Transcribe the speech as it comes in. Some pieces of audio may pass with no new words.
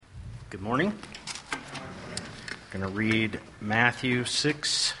Good morning. I'm going to read Matthew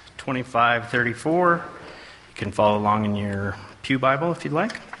 6, 25, 34. You can follow along in your pew Bible if you'd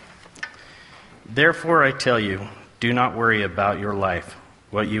like. Therefore I tell you, do not worry about your life,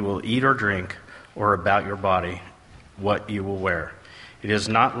 what you will eat or drink, or about your body, what you will wear. It is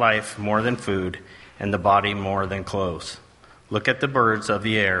not life more than food, and the body more than clothes. Look at the birds of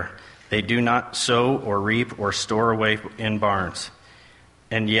the air. They do not sow or reap or store away in barns,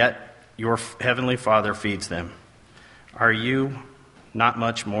 and yet your heavenly Father feeds them. Are you not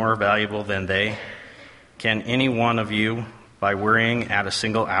much more valuable than they? Can any one of you, by worrying, add a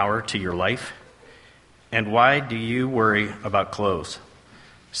single hour to your life? And why do you worry about clothes?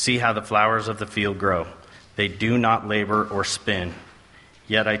 See how the flowers of the field grow. They do not labor or spin.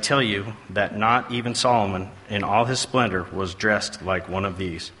 Yet I tell you that not even Solomon in all his splendor was dressed like one of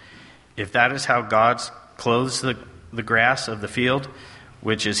these. If that is how God clothes the grass of the field,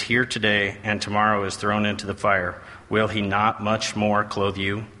 which is here today and tomorrow is thrown into the fire, will he not much more clothe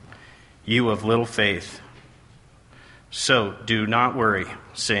you, you of little faith? So do not worry,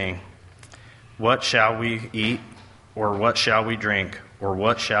 saying, what shall we eat, or what shall we drink, or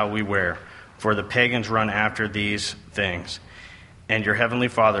what shall we wear? For the pagans run after these things, and your heavenly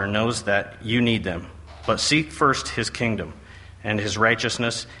Father knows that you need them. But seek first his kingdom and his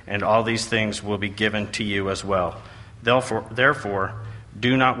righteousness, and all these things will be given to you as well. Therefore,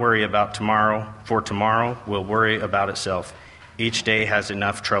 do not worry about tomorrow, for tomorrow will worry about itself. Each day has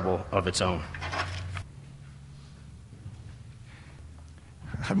enough trouble of its own.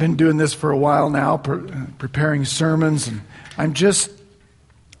 I've been doing this for a while now, preparing sermons, and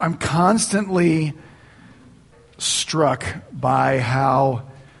I'm constantly struck by how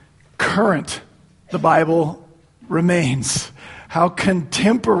current the Bible remains, how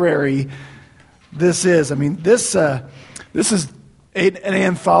contemporary this is. I mean, this is an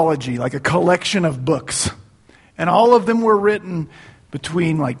anthology, like a collection of books. And all of them were written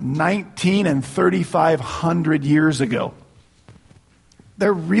between like 19 and 3,500 years ago.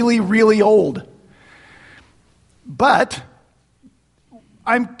 They're really, really old. But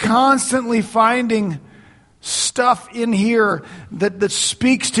I'm constantly finding stuff in here that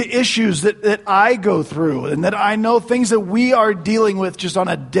speaks to issues that I go through and that I know, things that we are dealing with just on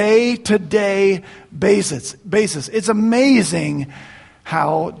a day-to-day basis. It's amazing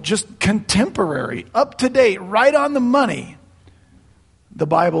how just contemporary, up-to-date, right on the money the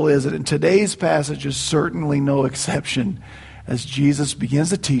Bible is. And today's passage is certainly no exception as Jesus begins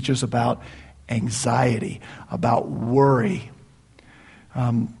to teach us about anxiety, about worry.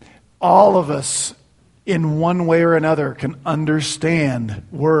 All of us, in one way or another, can understand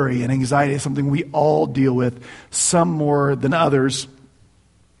worry and anxiety. It's something we all deal with, some more than others.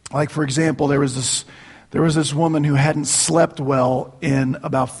 Like, for example, there was this woman who hadn't slept well in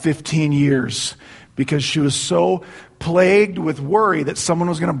about 15 years because she was so plagued with worry that someone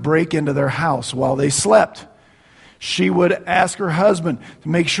was going to break into their house while they slept. She would ask her husband to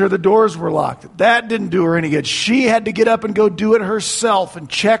make sure the doors were locked. That didn't do her any good. She had to get up and go do it herself and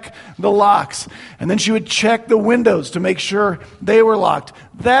check the locks. And then she would check the windows to make sure they were locked.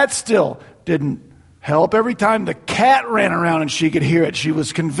 That still didn't help. Every time the cat ran around and she could hear it, she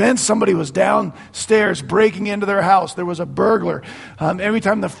was convinced somebody was downstairs breaking into their house. There was a burglar. Every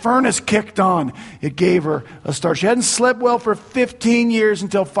time the furnace kicked on, it gave her a start. She hadn't slept well for 15 years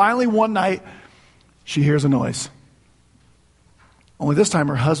until finally one night she hears a noise. Only this time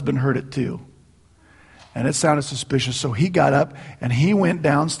her husband heard it too. And it sounded suspicious, so he got up and he went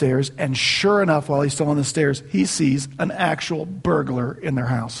downstairs, and sure enough, while he's still on the stairs, he sees an actual burglar in their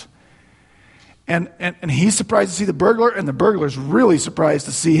house. And he's surprised to see the burglar, and the burglar's really surprised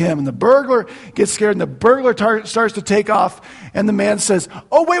to see him. And the burglar gets scared, and the burglar starts to take off, and the man says,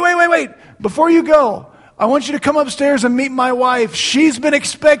 oh, wait, before you go, I want you to come upstairs and meet my wife. She's been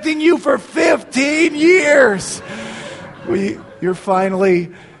expecting you for 15 years. You're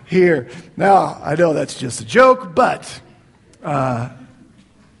finally here. Now, I know that's just a joke, but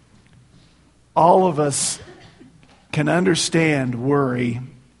all of us can understand worry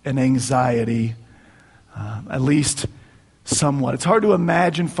and anxiety, at least somewhat. It's hard to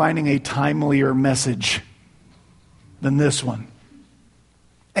imagine finding a timelier message than this one.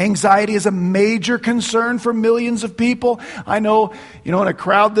 Anxiety is a major concern for millions of people. I know, in a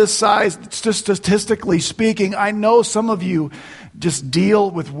crowd this size, just statistically speaking, I know some of you just deal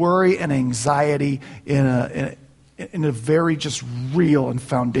with worry and anxiety in a very just real and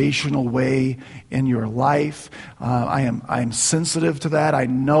foundational way in your life. I am sensitive to that. I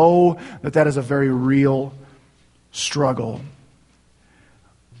know that is a very real struggle.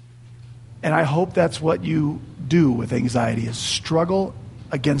 And I hope that's what you do with anxiety, is struggle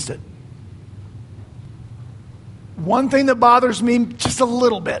against it. one thing that bothers me just a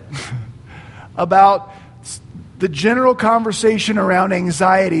little bit about the general conversation around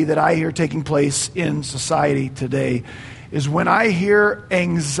anxiety that I hear taking place in society today is when I hear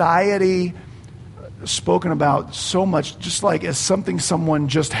anxiety spoken about so much just like as something someone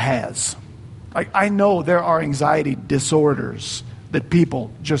just has. Like, I know there are anxiety disorders that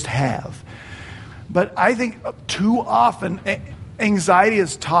people just have. But I think too often anxiety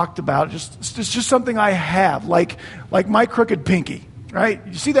is talked about, it's just something I have, like my crooked pinky, right?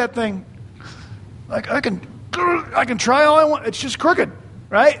 You see that thing? Like, I can try all I want. It's just crooked,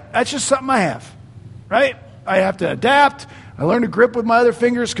 right? That's just something I have, right? I have to adapt. I learn to grip with my other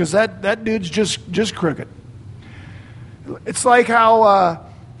fingers because that dude's just crooked. It's like how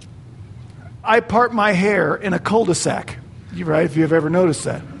I part my hair in a cul-de-sac, right? If you've ever noticed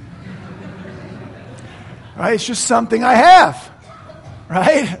that. Right? It's just something I have,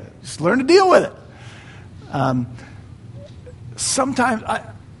 right? Just learn to deal with it. Sometimes,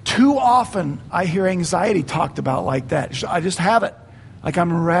 too often, I hear anxiety talked about like that. I just have it. Like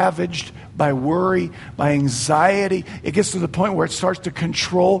I'm ravaged by worry, by anxiety. It gets to the point where it starts to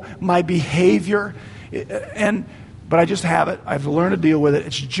control my behavior. But I just have it. I've learned to deal with it.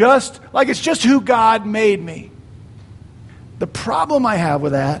 It's just who God made me. The problem I have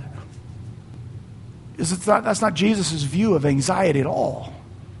with that is that's not Jesus' view of anxiety at all.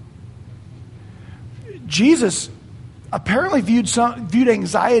 Jesus apparently viewed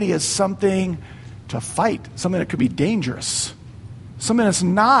anxiety as something to fight, something that could be dangerous, something that's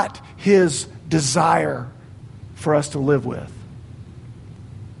not his desire for us to live with.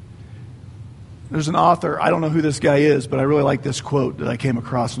 There's an author, I don't know who this guy is, but I really like this quote that I came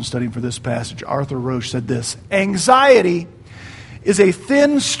across when studying for this passage. Arthur Roche said this: "Anxiety is a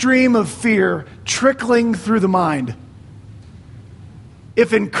thin stream of fear trickling through the mind.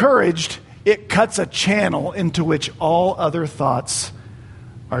 If encouraged, it cuts a channel into which all other thoughts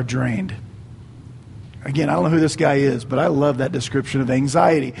are drained." Again, I don't know who this guy is, but I love that description of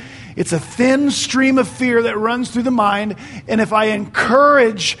anxiety. It's a thin stream of fear that runs through the mind, and if I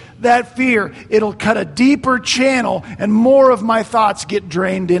encourage that fear, it'll cut a deeper channel, and more of my thoughts get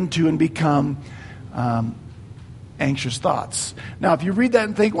drained into and become anxious thoughts. Now, if you read that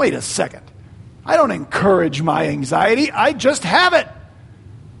and think, wait a second, I don't encourage my anxiety, I just have it.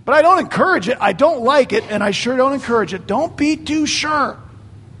 But I don't encourage it, I don't like it, and I sure don't encourage it. Don't be too sure.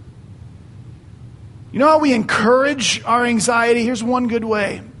 You know how we encourage our anxiety? Here's one good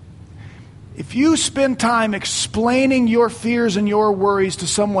way. If you spend time explaining your fears and your worries to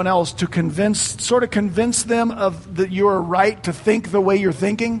someone else to convince them of that you're right to think the way you're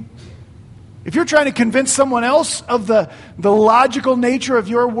thinking, if you're trying to convince someone else of the logical nature of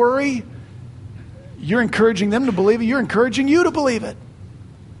your worry, you're encouraging them to believe it. You're encouraging you to believe it.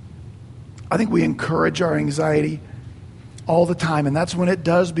 I think we encourage our anxiety all the time, and that's when it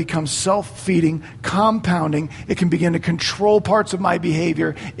does become self-feeding, compounding. It can begin to control parts of my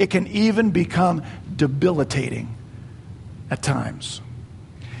behavior. It can even become debilitating at times.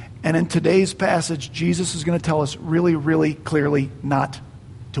 And in today's passage, Jesus is going to tell us really, really clearly not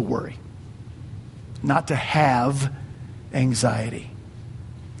to worry, not to have anxiety.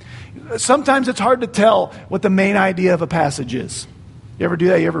 Sometimes it's hard to tell what the main idea of a passage is. You ever do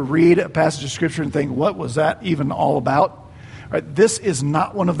that? You ever read a passage of Scripture and think, what was that even all about? Right, this is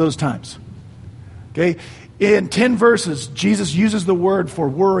not one of those times. Okay? In 10 verses, Jesus uses the word for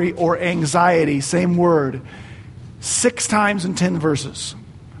worry or anxiety, same word, 6 times in 10 verses.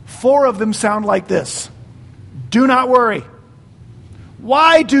 4 of them sound like this: do not worry.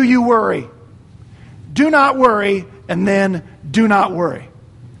 Why do you worry? Do not worry, and then do not worry.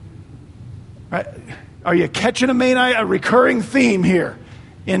 Right? Are you catching a recurring theme here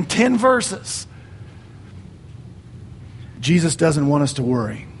in 10 verses? Jesus doesn't want us to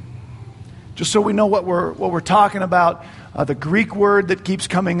worry. Just so we know what we're talking about, the Greek word that keeps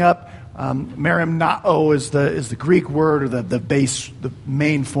coming up, merimnao is the Greek word, or the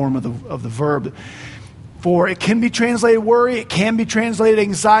main form of the verb. For it can be translated worry, it can be translated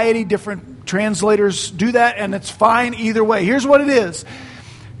anxiety. Different translators do that, and it's fine either way. Here's what it is.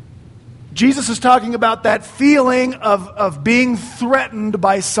 Jesus is talking about that feeling of being threatened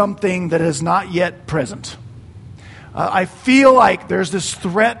by something that is not yet present. I feel like there's this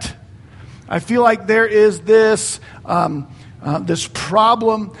threat. I feel like there is this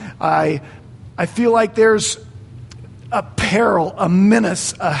problem. I feel like there's a peril, a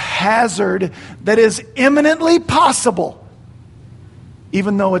menace, a hazard that is imminently possible,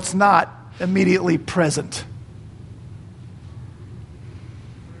 even though it's not immediately present.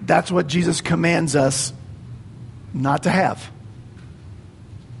 That's what Jesus commands us not to have.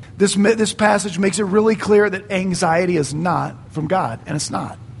 This passage makes it really clear that anxiety is not from God, and it's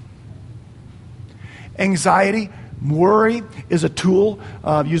not. Anxiety, worry, is a tool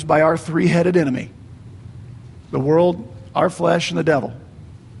used by our three-headed enemy. The world, our flesh, and the devil.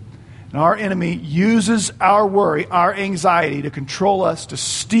 And our enemy uses our worry, our anxiety, to control us, to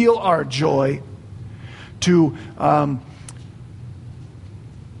steal our joy, to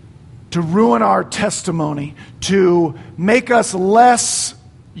ruin our testimony, to make us less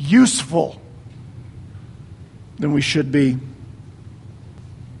useful than we should be,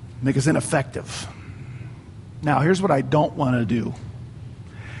 make us ineffective. Now, here's what I don't want to do.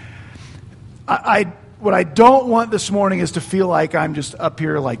 What I don't want this morning is to feel like I'm just up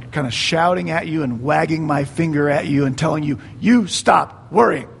here like kind of shouting at you and wagging my finger at you and telling you, you stop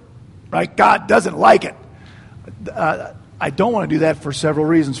worrying, right? God doesn't like it. I don't want to do that for several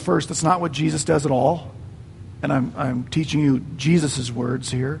reasons. First, that's not what Jesus does at all. And I'm teaching you Jesus'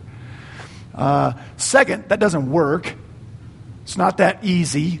 words here. Second, that doesn't work. It's not that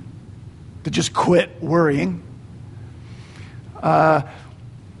easy to just quit worrying. Another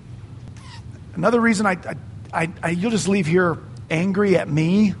reason you'll just leave here angry at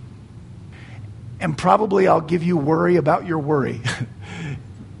me, and probably I'll give you worry about your worry.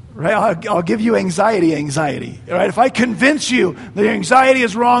 Right? I'll give you anxiety. Right? If I convince you that anxiety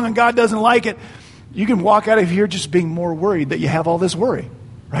is wrong and God doesn't like it, you can walk out of here just being more worried that you have all this worry.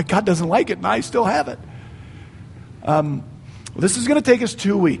 Right? God doesn't like it, and I still have it. This is going to take us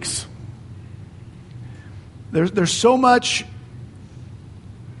 2 weeks. There's so much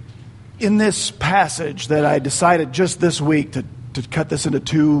in this passage that I decided just this week to cut this into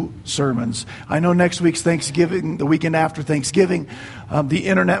 2 sermons. I know next week's Thanksgiving, the weekend after Thanksgiving, the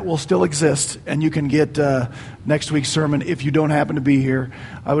internet will still exist, and you can get next week's sermon if you don't happen to be here.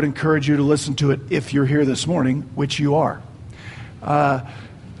 I would encourage you to listen to it if you're here this morning, which you are.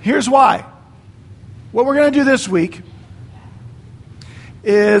 Here's why. What we're going to do this week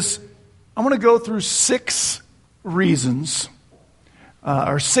is I'm going to go through 6 reasons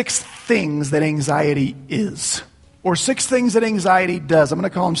or 6 things that anxiety is, or 6 things that anxiety does. I'm going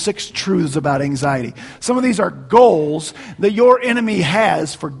to call them 6 truths about anxiety. Some of these are goals that your enemy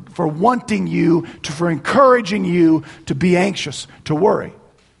has for wanting you, for encouraging you to be anxious, to worry.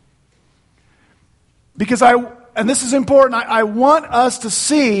 Because and this is important, I want us to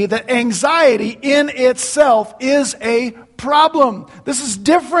see that anxiety in itself is a problem. This is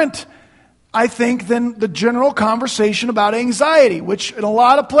different, I think, than the general conversation about anxiety, which in a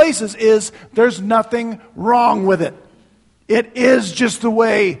lot of places is there's nothing wrong with it. It is just the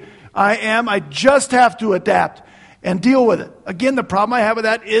way I am. I just have to adapt and deal with it. Again, the problem I have with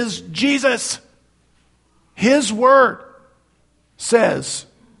that is Jesus. His word says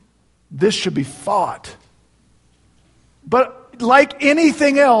this should be fought. But like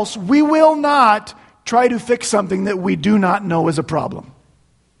anything else, we will not try to fix something that we do not know is a problem.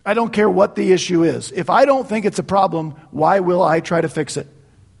 I don't care what the issue is. If I don't think it's a problem, why will I try to fix it?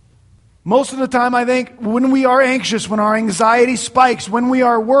 Most of the time, I think, when we are anxious, when our anxiety spikes, when we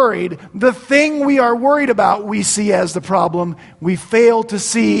are worried, the thing we are worried about we see as the problem. We fail to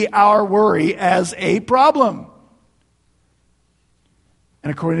see our worry as a problem.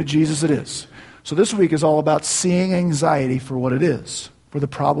 And according to Jesus, it is. So this week is all about seeing anxiety for what it is, for the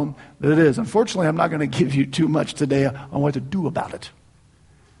problem that it is. Unfortunately, I'm not going to give you too much today on what to do about it.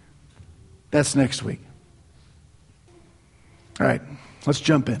 That's next week. All right, let's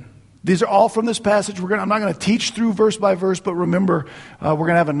jump in. These are all from this passage. I'm not going to teach through verse by verse, but remember, we're going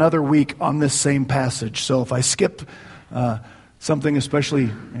to have another week on this same passage. So if I skip something,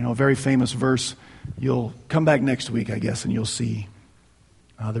 especially a very famous verse, you'll come back next week, I guess, and you'll see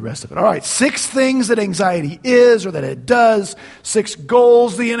the rest of it. All right, 6 things that anxiety is or that it does. 6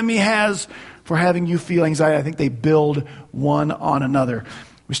 goals the enemy has for having you feel anxiety. I think they build one on another.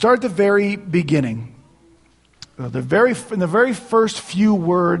 We start at the very beginning. In the very first few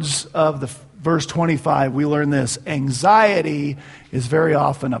words of the verse 25, we learn this. Anxiety is very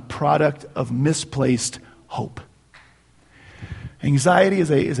often a product of misplaced hope. Anxiety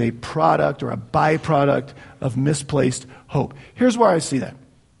is a product or a byproduct of misplaced hope. Here's where I see that.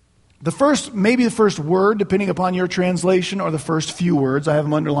 Maybe the first word, depending upon your translation, or the first few words, I have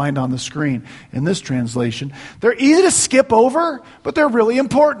them underlined on the screen in this translation. They're easy to skip over, but they're really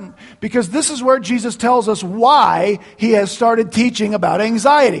important, because this is where Jesus tells us why he has started teaching about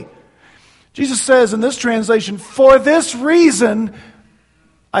anxiety. Jesus says in this translation, "For this reason,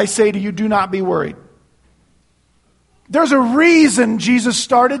 I say to you, do not be worried." There's a reason Jesus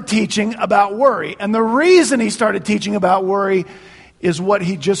started teaching about worry, and the reason he started teaching about worry is what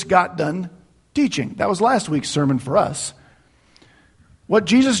he just got done teaching. That was last week's sermon for us. What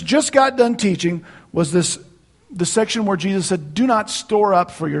Jesus just got done teaching was the section where Jesus said, do not store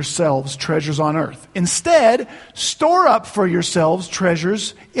up for yourselves treasures on earth. Instead, store up for yourselves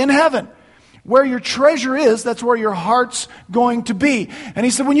treasures in heaven. Where your treasure is, that's where your heart's going to be. And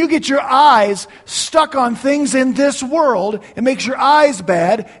he said, when you get your eyes stuck on things in this world, it makes your eyes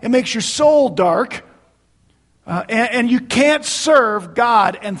bad, it makes your soul dark, and you can't serve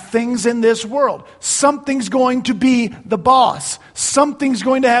God and things in this world. Something's going to be the boss. Something's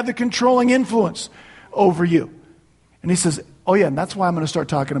going to have the controlling influence over you. And he says, oh yeah, and that's why I'm going to start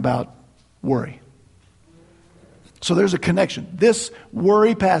talking about worry. So there's a connection. This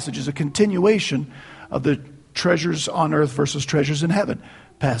worry passage is a continuation of the treasures on earth versus treasures in heaven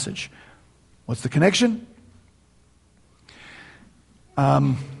passage. What's the connection?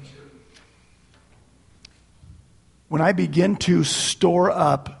 When I begin to store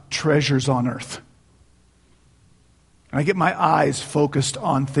up treasures on earth, and I get my eyes focused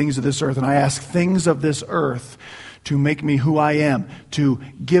on things of this earth, and I ask things of this earth to make me who I am, to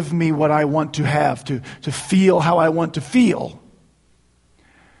give me what I want to have, to feel how I want to feel,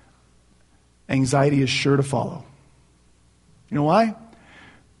 anxiety is sure to follow. You know why?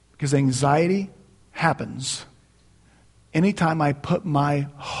 Because anxiety happens anytime I put my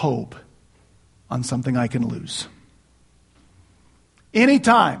hope on something I can lose.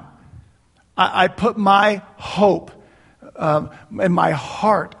 Anytime I put my hope and my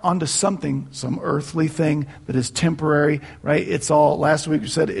heart onto something, some earthly thing that is temporary, right? It's all, last week we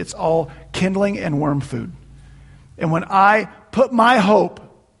said, it's all kindling and worm food. And when I put my hope,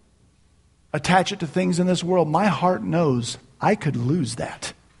 attach it to things in this world, my heart knows I could lose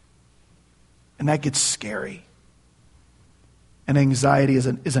that. And that gets scary. And anxiety is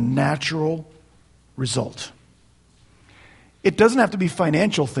a natural result. It doesn't have to be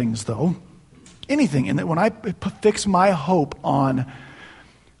financial things, though. Anything. And that when I fix my hope on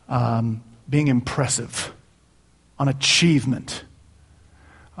being impressive, on achievement,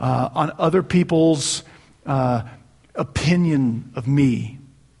 on other people's opinion of me,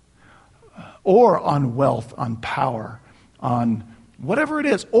 or on wealth, on power, on whatever it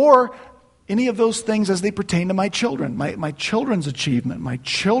is, or any of those things as they pertain to my children, my children's achievement, my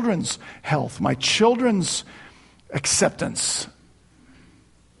children's health, my children's acceptance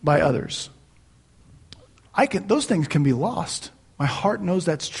by others. Those things can be lost. My heart knows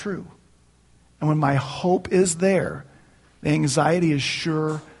that's true. And when my hope is there, the anxiety is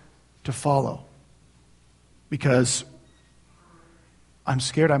sure to follow. Because I'm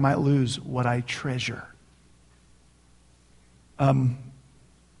scared I might lose what I treasure. In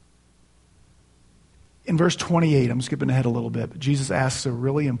verse 28, I'm skipping ahead a little bit, but Jesus asks a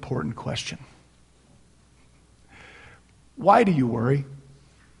really important question. Why do you worry?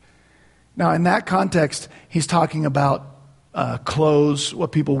 Now, in that context, he's talking about clothes,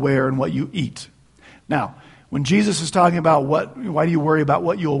 what people wear, and what you eat. Now, when Jesus is talking about why do you worry about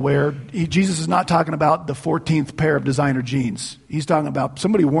what you'll wear, Jesus is not talking about the 14th pair of designer jeans. He's talking about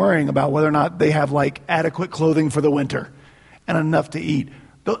somebody worrying about whether or not they have adequate clothing for the winter and enough to eat.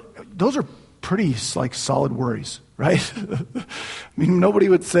 Those are pretty solid worries, right? I mean, nobody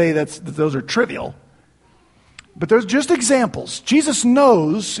would say that those are trivial. But there's just examples. Jesus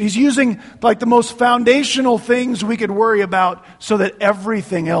knows he's using the most foundational things we could worry about so that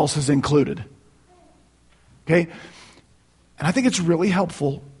everything else is included. Okay? And I think it's really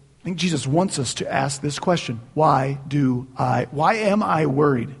helpful. I think Jesus wants us to ask this question. Why am I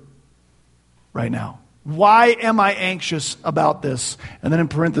worried right now? Why am I anxious about this? And then in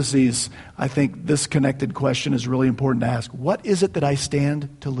parentheses, I think this connected question is really important to ask. What is it that I stand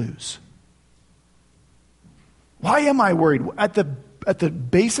to lose? Why am I worried? At the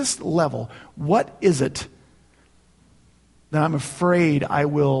basis level, what is it that I'm afraid I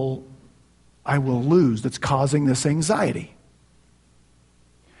will lose that's causing this anxiety?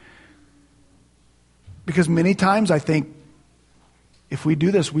 Because many times I think if we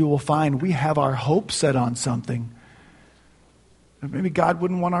do this, we will find we have our hope set on something that maybe God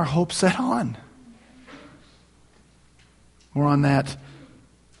wouldn't want our hope set on. More on that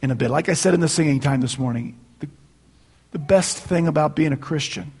in a bit. Like I said in the singing time this morning, the best thing about being a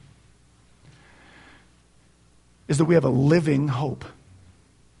Christian is that we have a living hope.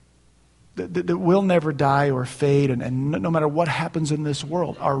 That will never die or fade, and no matter what happens in this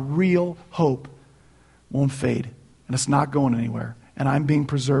world, our real hope won't fade, and it's not going anywhere, and I'm being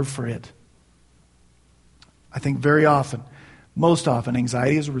preserved for it. I think very often, most often,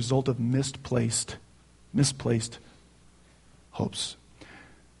 anxiety is a result of misplaced hopes.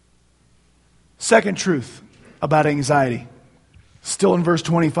 Second truth about anxiety. Still in verse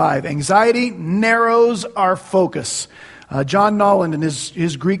 25. Anxiety narrows our focus. John Nolland, in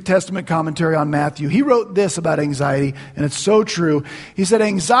his Greek Testament commentary on Matthew, he wrote this about anxiety, and it's so true. He said,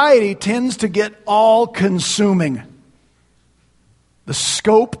 anxiety tends to get all-consuming. The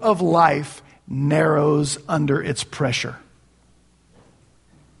scope of life narrows under its pressure.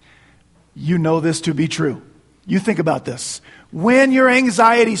 You know this to be true. You think about this. When your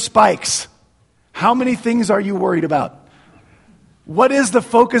anxiety spikes, how many things are you worried about? What is the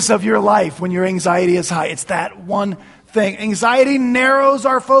focus of your life when your anxiety is high? It's that one thing. Anxiety narrows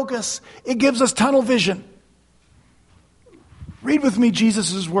our focus. It gives us tunnel vision. Read with me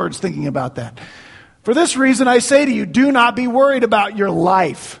Jesus' words thinking about that. For this reason I say to you, do not be worried about your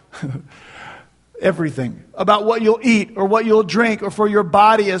life. Everything. About what you'll eat or what you'll drink, or for your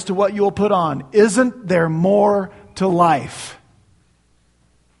body as to what you'll put on. Isn't there more to life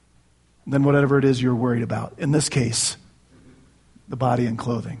than whatever it is you're worried about? In this case, the body and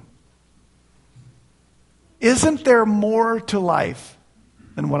clothing. Isn't there more to life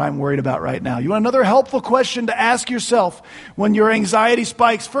than what I'm worried about right now? You want another helpful question to ask yourself when your anxiety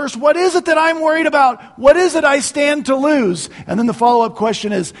spikes? First, what is it that I'm worried about? What is it I stand to lose? And then the follow-up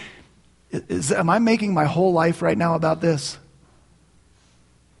question is am I making my whole life right now about this?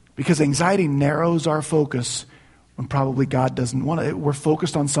 Because anxiety narrows our focus when probably God doesn't want it. We're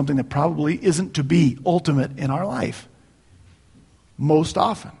focused on something that probably isn't to be ultimate in our life. Most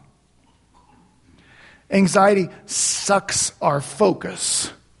often. Anxiety sucks our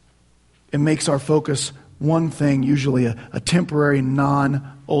focus. It makes our focus one thing, usually a temporary,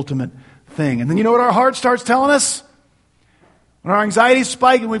 non-ultimate thing. And then you know what our heart starts telling us? When our anxiety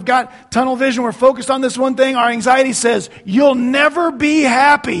spikes and we've got tunnel vision, we're focused on this one thing, our anxiety says, you'll never be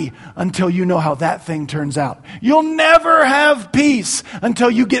happy until you know how that thing turns out. You'll never have peace until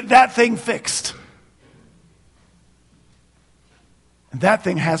you get that thing fixed. And that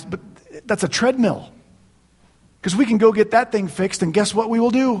thing but that's a treadmill. Because we can go get that thing fixed, and guess what we will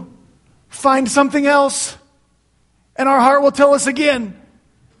do? Find something else. And our heart will tell us again,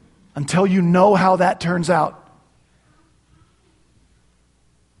 until you know how that turns out,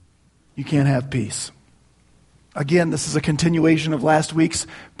 you can't have peace. Again, this is a continuation of last week's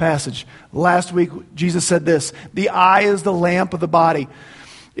passage. Last week, Jesus said this, the eye is the lamp of the body.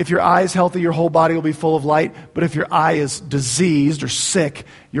 If your eye is healthy, your whole body will be full of light. But if your eye is diseased or sick,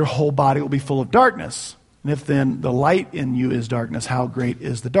 your whole body will be full of darkness. And if then the light in you is darkness, how great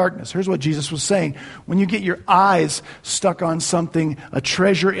is the darkness? Here's what Jesus was saying. When you get your eyes stuck on something, a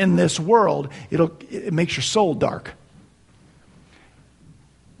treasure in this world, it makes your soul dark.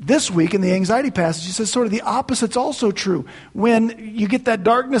 This week in the anxiety passage, he says sort of the opposite's also true. When you get that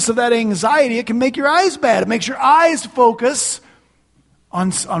darkness of that anxiety, it can make your eyes bad. It makes your eyes focus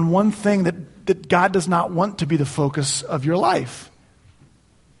on one thing that God does not want to be the focus of your life.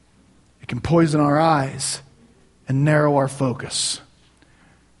 It can poison our eyes and narrow our focus.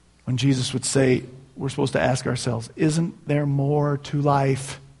 When Jesus would say, we're supposed to ask ourselves, isn't there more to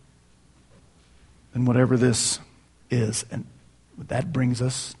life than whatever this is? And that brings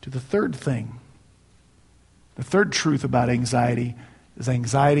us to the third thing. The third truth about anxiety is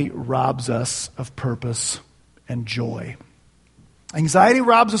anxiety robs us of purpose and joy. Anxiety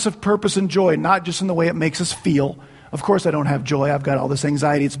robs us of purpose and joy, not just in the way it makes us feel. Of course I don't have joy. I've got all this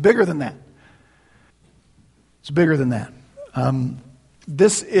anxiety. It's bigger than that. It's bigger than that.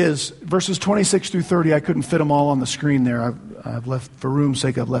 This is verses 26 through 30. I couldn't fit them all on the screen there. I've left, for room's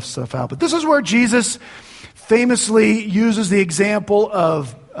sake, I've left stuff out. But this is where Jesus famously uses the example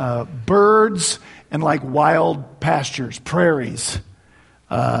of birds and like wild pastures, prairies,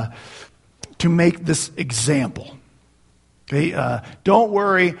 to make this example. Okay, don't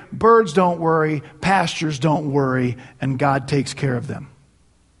worry, birds don't worry, pastures don't worry, and God takes care of them.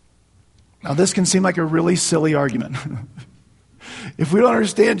 Now this can seem like a really silly argument. If we don't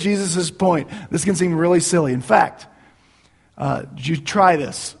understand Jesus' point, this can seem really silly. In fact, you try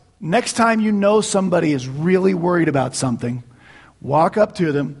this. Next time you know somebody is really worried about something, walk up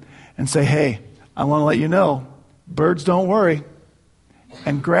to them and say, hey, I want to let you know, birds don't worry,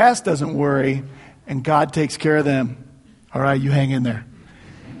 and grass doesn't worry, and God takes care of them. All right, you hang in there.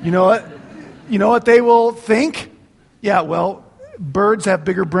 You know what? You know what they will think? Yeah, well, birds have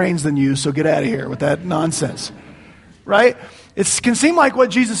bigger brains than you, so get out of here with that nonsense. Right? It can seem like what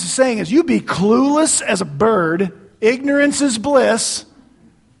Jesus is saying is you be clueless as a bird, ignorance is bliss.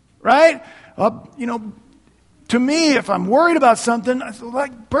 Right? To me, if I'm worried about something,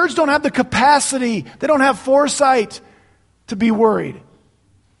 like birds don't have the capacity, they don't have foresight to be worried.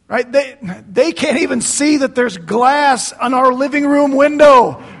 Right? They can't even see that there's glass on our living room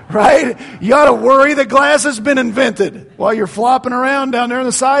window. Right? You ought to worry that glass has been invented while you're flopping around down there on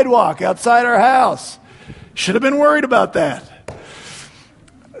the sidewalk outside our house. Should have been worried about that.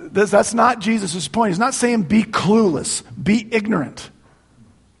 That's not Jesus' point. He's not saying be clueless, be ignorant.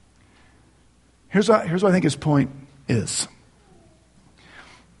 Here's what I think his point is.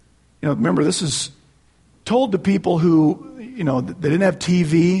 Remember, this is told to people who, they didn't have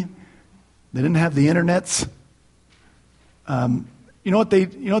TV, they didn't have the internets. You know what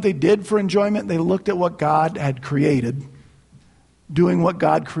they did for enjoyment? They looked at what God had created, doing what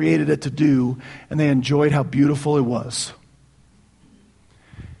God created it to do, and they enjoyed how beautiful it was.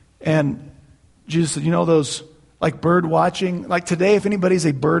 And Jesus said, those, like bird watching, like today, if anybody's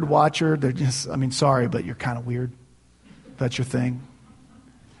a bird watcher, they're just, sorry, but you're kind of weird. That's your thing.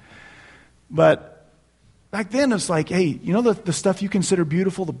 But back then, it's like, hey, the stuff you consider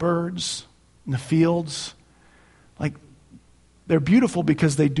beautiful, the birds and the fields, like, they're beautiful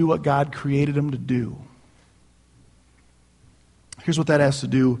because they do what God created them to do. Here's what that has to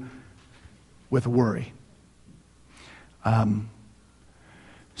do with worry.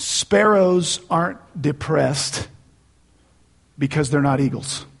 Sparrows aren't depressed because they're not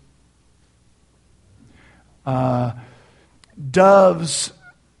eagles. Doves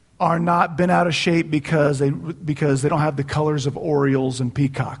are not bent out of shape because they don't have the colors of orioles and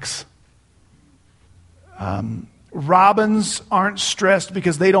peacocks. Robins aren't stressed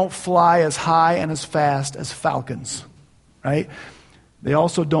because they don't fly as high and as fast as falcons, right? They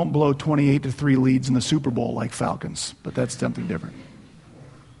also don't blow 28-3 leads in the Super Bowl like falcons, but that's something different.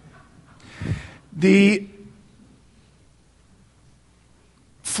 The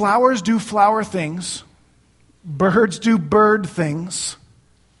flowers do flower things, birds do bird things,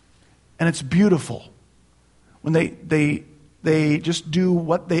 and it's beautiful when they just do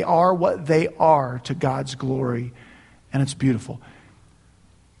what they are to God's glory, and it's beautiful.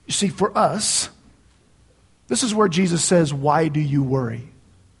 You see, for us, this is where Jesus says, why do you worry?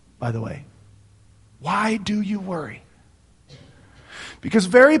 By the way, why do you worry? Because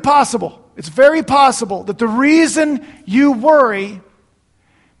it's very possible that the reason you worry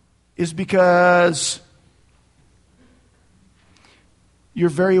is because you're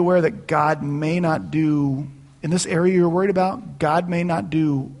very aware that God may not do, in this area you're worried about, God may not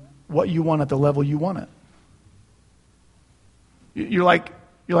do what you want at the level you want it. You're like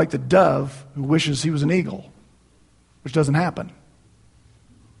the dove who wishes he was an eagle, which doesn't happen.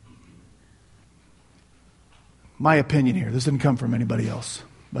 My opinion here, this didn't come from anybody else,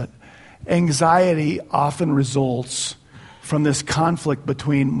 but anxiety often results from this conflict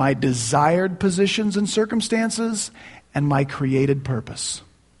between my desired positions and circumstances and my created purpose.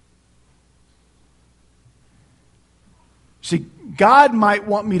 See, God might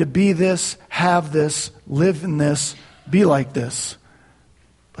want me to be this, have this, live in this, be like this.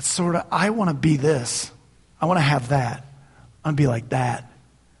 But sort of, I want to be this. I want to have that. I want to be like that.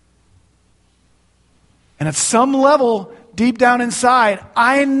 And at some level, deep down inside,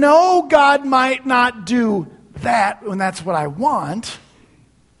 I know God might not do that when that's what I want.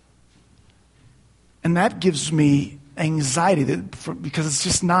 And that gives me anxiety because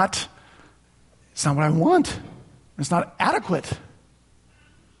it's not what I want. It's not adequate.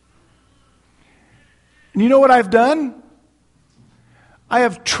 And you know what I've done? I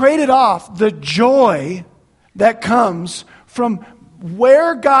have traded off the joy that comes from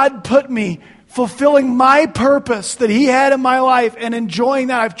where God put me, fulfilling my purpose that He had in my life and enjoying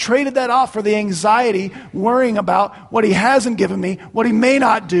that. I've traded that off for the anxiety, worrying about what He hasn't given me, what He may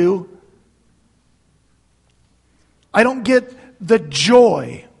not do. I don't get the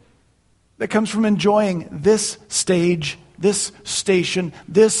joy that comes from enjoying this stage, this station,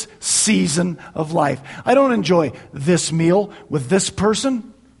 this season of life. I don't enjoy this meal with this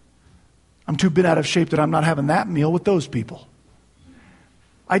person. I'm too bent out of shape that I'm not having that meal with those people.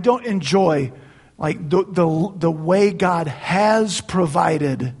 I don't enjoy like the way God has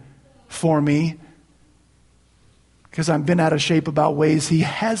provided for me because I'm bent out of shape about ways He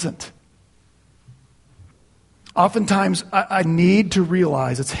hasn't. Oftentimes, I need to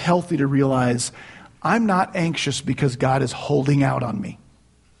realize, it's healthy to realize, I'm not anxious because God is holding out on me.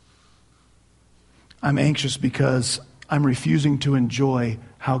 I'm anxious because I'm refusing to enjoy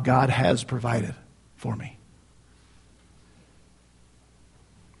how God has provided for me.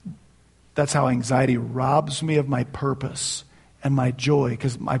 That's how anxiety robs me of my purpose and my joy,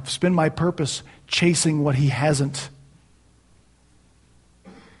 because I spend my purpose chasing what He hasn't.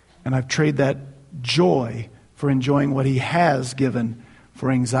 And I've traded that joy for enjoying what He has given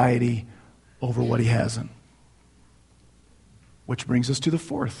for anxiety over what He hasn't. Which brings us to the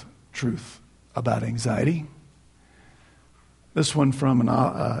fourth truth about anxiety. This one from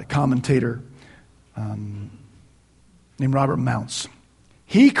a commentator named Robert Mounce.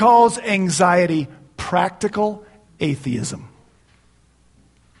 He calls anxiety practical atheism.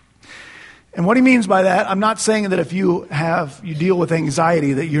 And what he means by that, I'm not saying that if you deal with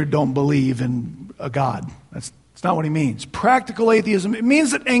anxiety that you don't believe in a God. That's not what he means. Practical atheism, it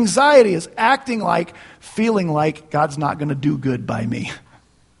means that anxiety is acting like, feeling like God's not going to do good by me.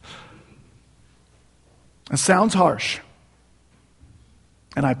 It sounds harsh.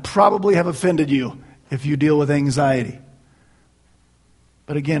 And I probably have offended you if you deal with anxiety.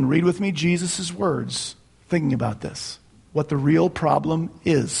 But again, read with me Jesus' words, thinking about this, what the real problem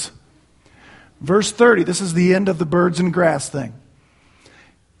is. Verse 30, this is the end of the birds and grass thing. He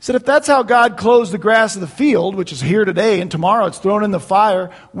said, if that's how God clothes the grass of the field, which is here today and tomorrow it's thrown in the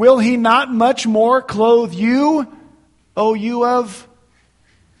fire, will he not much more clothe you, O you of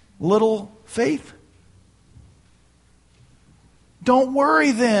little faith? Don't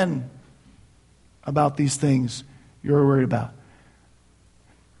worry then about these things you're worried about.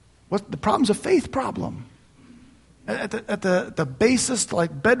 What the problem's a faith problem. At the basest,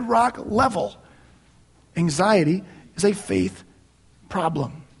 like bedrock level, anxiety is a faith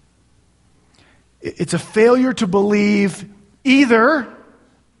problem. It's a failure to believe either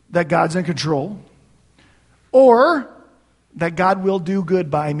that God's in control or that God will do good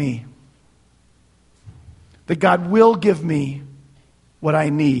by me. That God will give me what I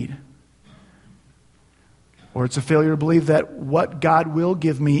need. Or it's a failure to believe that what God will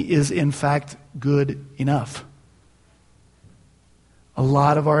give me is in fact good enough. A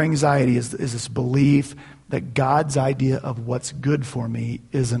lot of our anxiety is this belief that God's idea of what's good for me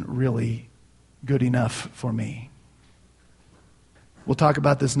isn't really good enough for me. We'll talk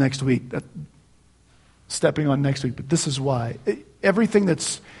about this next week. Stepping on next week, but this is why. Everything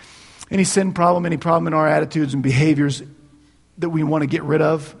that's any sin problem, any problem in our attitudes and behaviors that we want to get rid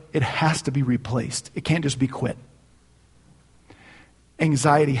of, it has to be replaced. It can't just be quit.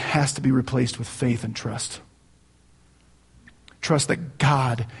 Anxiety has to be replaced with faith and trust. Trust that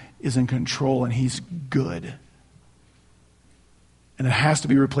God is in control and He's good. And it has to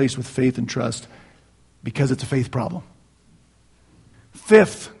be replaced with faith and trust because it's a faith problem.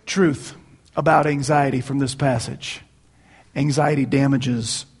 Fifth truth about anxiety from this passage. Anxiety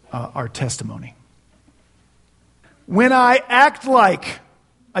damages our testimony. When I act like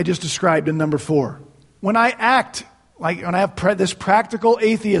I just described in number 4, when I act like, when I have this practical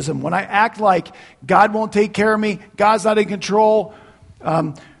atheism, when I act like God won't take care of me, God's not in control,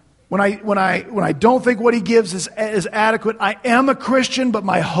 when I don't think what He gives is adequate, I am a Christian, but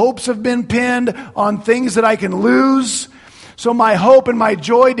my hopes have been pinned on things that I can lose. So my hope and my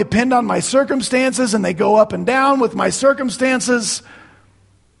joy depend on my circumstances, and they go up and down with my circumstances.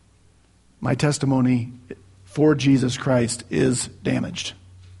 My testimony for Jesus Christ is damaged.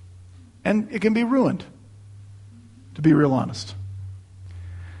 And it can be ruined, to be real honest.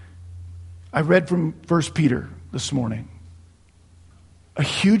 I read from 1 Peter this morning. A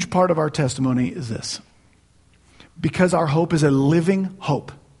huge part of our testimony is this. Because our hope is a living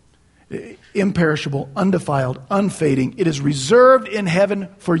hope, imperishable, undefiled, unfading, it is reserved in heaven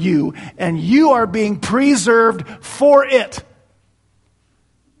for you, and you are being preserved for it.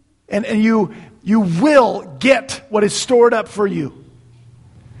 And you will get what is stored up for you.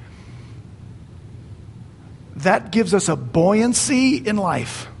 That gives us a buoyancy in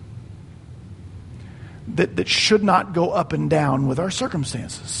life that should not go up and down with our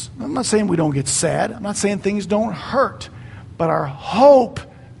circumstances. I'm not saying we don't get sad. I'm not saying things don't hurt. But our hope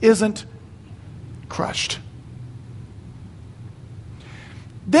isn't crushed.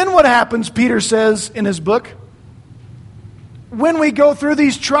 Then what happens, Peter says in his book, when we go through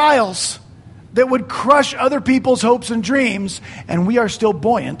these trials that would crush other people's hopes and dreams, and we are still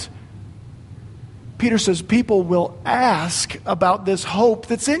buoyant, Peter says people will ask about this hope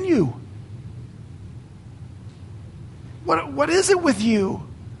that's in you. What is it with you?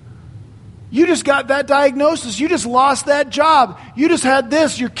 You just got that diagnosis. You just lost that job. You just had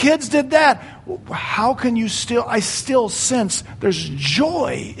this. Your kids did that. How can you I still sense there's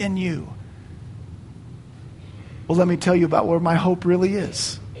joy in you. Well, let me tell you about where my hope really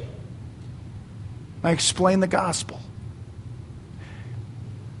is. I explain the gospel.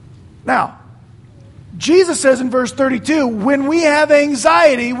 Now, Jesus says in verse 32, when we have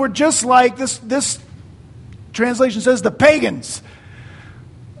anxiety, we're just like this translation says the pagans.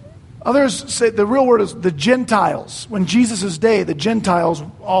 Others say the real word is the Gentiles. When Jesus' day, the Gentiles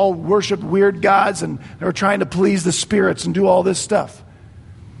all worshiped weird gods and they were trying to please the spirits and do all this stuff.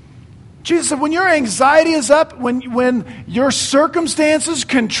 Jesus said, when your anxiety is up, when your circumstances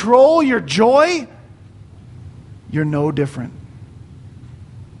control your joy, you're no different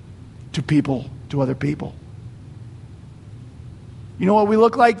to other people. You know what we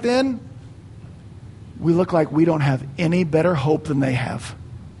look like then? we look like we don't have any better hope than they have.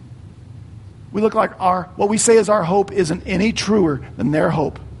 We look like what we say is our hope isn't any truer than their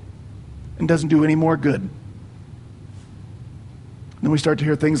hope and doesn't do any more good. Then we start to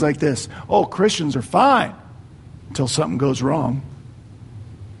hear things like this. Oh, Christians are fine until something goes wrong.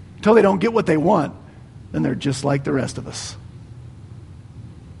 Until they don't get what they want, then they're just like the rest of us.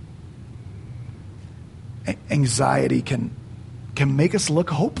 Anxiety can make us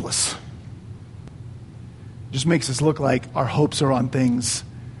look hopeless. It just makes us look like our hopes are on things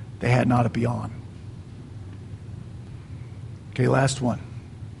they had not to be on. Okay, last one.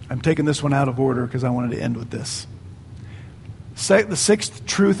 I'm taking this one out of order because I wanted to end with this. The sixth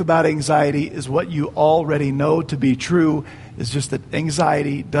truth about anxiety is what you already know to be true, is just that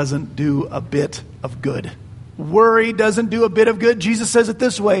anxiety doesn't do a bit of good. Worry doesn't do a bit of good. Jesus says it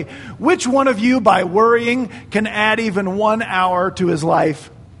this way: which one of you by worrying can add even 1 hour to his life?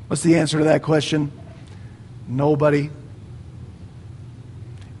 What's the answer to that question? Nobody.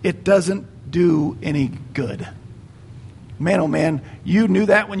 It doesn't do any good. Man, oh man, you knew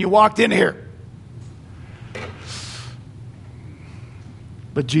that when you walked in here.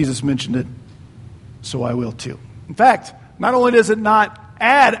 But Jesus mentioned it, so I will too. In fact, not only does it not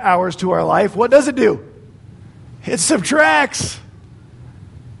add hours to our life, what does it do? It subtracts.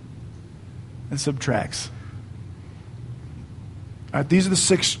 It subtracts. All right, these are the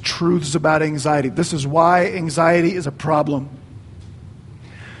 6 truths about anxiety. This is why anxiety is a problem.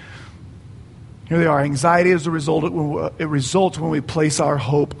 Here they are. Anxiety is the result. It results when we place our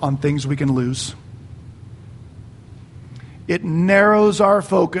hope on things we can lose. It narrows our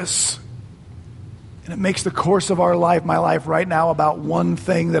focus, and it makes the course of our life, my life right now, about one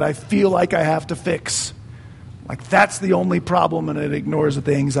thing that I feel like I have to fix. Like that's the only problem, and it ignores that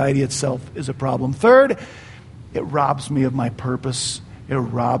the anxiety itself is a problem. Third, it robs me of my purpose. It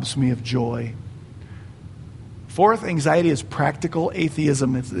robs me of joy. Fourth, anxiety is practical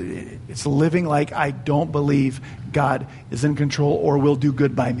atheism. It's living like I don't believe God is in control or will do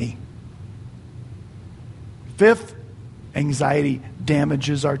good by me. Fifth, anxiety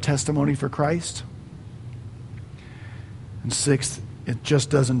damages our testimony for Christ. And sixth, it just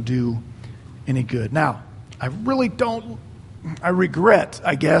doesn't do any good. Now, I regret,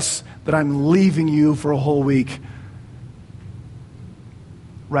 I guess, that I'm leaving you for a whole week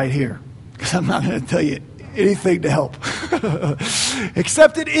right here, because I'm not going to tell you anything to help.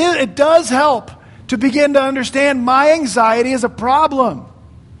 Except it does help to begin to understand my anxiety is a problem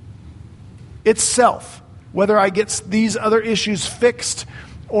itself. Whether I get these other issues fixed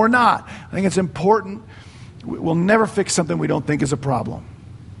or not. I think it's important. We'll never fix something we don't think is a problem.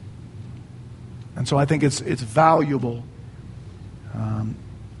 And so I think it's valuable.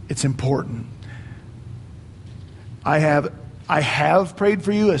 It's important. I have prayed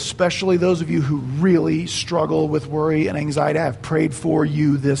for you, especially those of you who really struggle with worry and anxiety. I have prayed for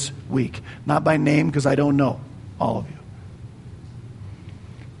you this week. Not by name, because I don't know all of you.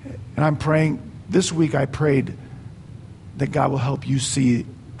 And I'm praying. This week I prayed that God will help you see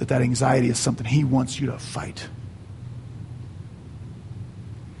that anxiety is something He wants you to fight.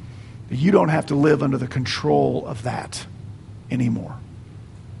 That you don't have to live under the control of that anymore.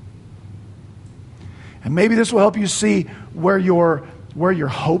 And maybe this will help you see where your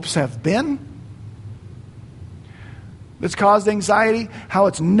hopes have been. That's caused anxiety, how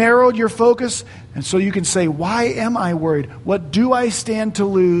it's narrowed your focus, and so you can say, why am I worried? What do I stand to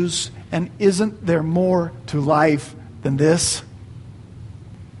lose? And isn't there more to life than this?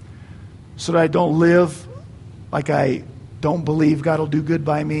 So that I don't live like I don't believe God will do good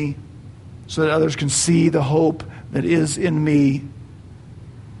by me, so that others can see the hope that is in me.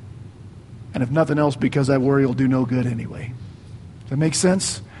 And if nothing else, because I worry will do no good anyway. Does that make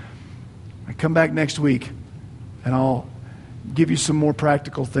sense? I come back next week and I'll give you some more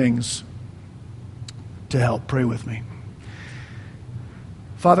practical things to help. Pray with me.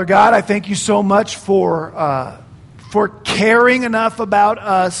 Father God, I thank you so much for caring enough about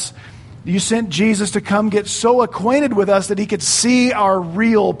us. You sent Jesus to come get so acquainted with us that He could see our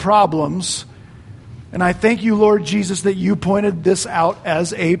real problems. And I thank you, Lord Jesus, that you pointed this out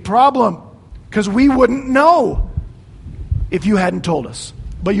as a problem. Because we wouldn't know if you hadn't told us.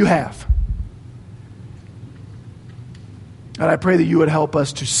 But you have. And I pray that you would help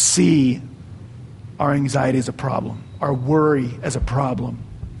us to see our anxiety as a problem, our worry as a problem.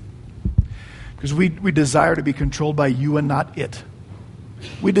 Because we desire to be controlled by you and not it.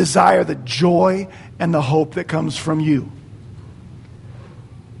 We desire the joy and the hope that comes from you.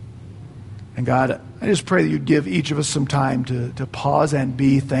 And God, I just pray that you'd give each of us some time to pause and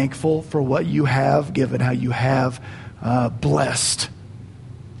be thankful for what you have given, how you have blessed.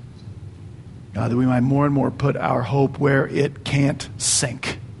 God, that we might more and more put our hope where it can't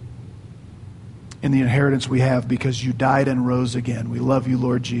sink, in the inheritance we have because you died and rose again. We love you,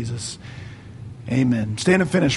 Lord Jesus. Amen. Stand and finish.